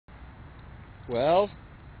Well,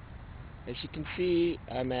 as you can see,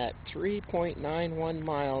 I'm at 3.91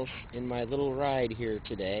 miles in my little ride here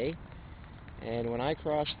today, and when I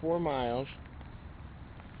cross 4 miles,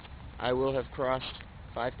 I will have crossed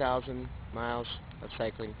 5,000 miles of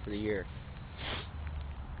cycling for the year.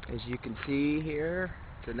 As you can see here,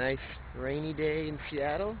 it's a nice rainy day in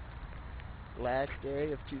Seattle, last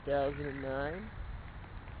day of 2009.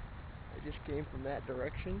 I just came from that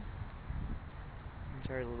direction.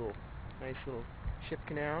 There's our nice little ship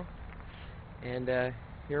canal. And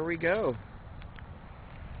here we go.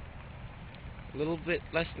 A little bit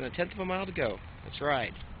less than 1/10 of a mile to go. Let's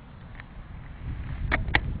ride.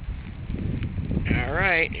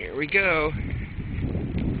 Alright, here we go.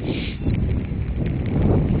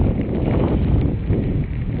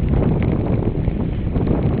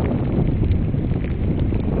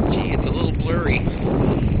 Gee, it's a little blurry.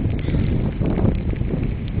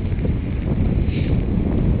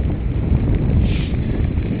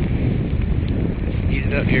 Speed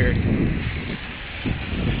it up here.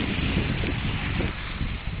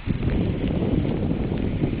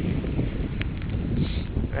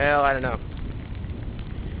 Well, I don't know.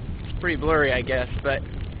 It's pretty blurry, I guess, but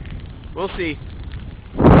we'll see.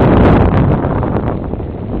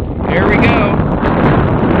 There we go.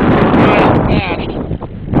 Not fast.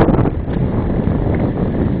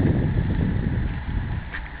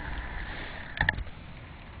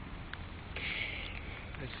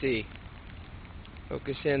 Let's see.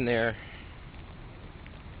 Focus in there.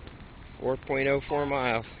 4.04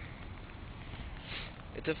 miles.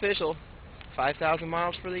 It's official. 5,000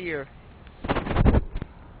 miles for the year.